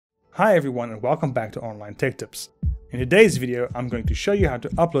Hi everyone and welcome back to Online Tech Tips. In today's video, I'm going to show you how to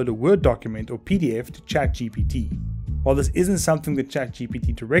upload a Word document or PDF to ChatGPT. While this isn't something that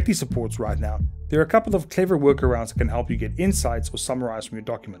ChatGPT directly supports right now, there are a couple of clever workarounds that can help you get insights or summarize from your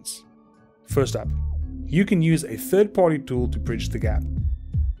documents. First up, you can use a third-party tool to bridge the gap.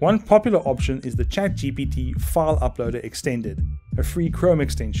 One popular option is the ChatGPT File Uploader Extended, a free Chrome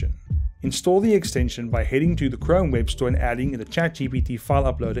extension. Install the extension by heading to the Chrome Web Store and adding the ChatGPT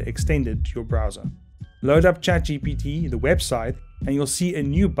File Uploader Extended to your browser. Load up ChatGPT, the website, and you'll see a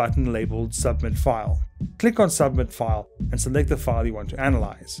new button labeled Submit File. Click on Submit File and select the file you want to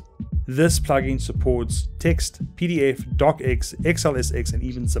analyze. This plugin supports text, PDF, docx, XLSX, and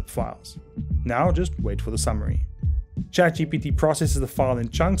even zip files. Now just wait for the summary. ChatGPT processes the file in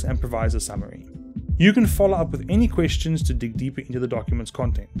chunks and provides a summary. You can follow up with any questions to dig deeper into the document's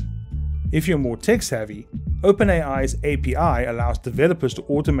content. If you're more tech-savvy, OpenAI's API allows developers to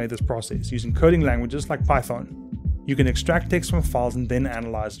automate this process using coding languages like Python. You can extract text from files and then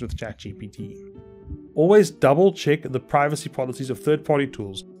analyze it with ChatGPT. Always double-check the privacy policies of third-party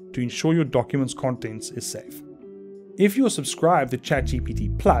tools to ensure your document's contents is safe. If you're subscribed to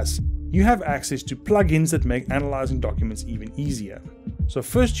ChatGPT Plus, you have access to plugins that make analyzing documents even easier. So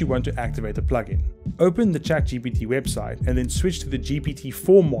first you want to activate a plugin. Open the ChatGPT website and then switch to the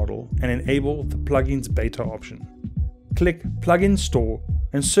GPT-4 model and enable the plugin's beta option. Click Plugin Store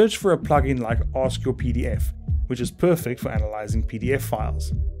and search for a plugin like Ask Your PDF, which is perfect for analyzing PDF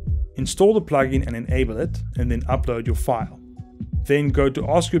files. Install the plugin and enable it, and then upload your file. Then go to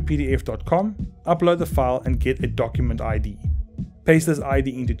askyourpdf.com, upload the file and get a document ID. Paste this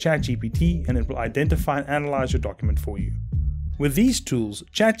ID into ChatGPT and it will identify and analyze your document for you. With these tools,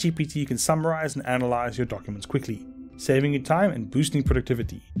 ChatGPT can summarize and analyze your documents quickly, saving you time and boosting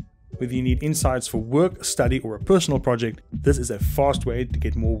productivity. Whether you need insights for work, study, or a personal project, this is a fast way to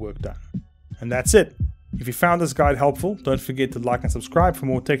get more work done. And that's it. If you found this guide helpful, don't forget to like and subscribe for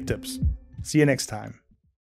more tech tips. See you next time.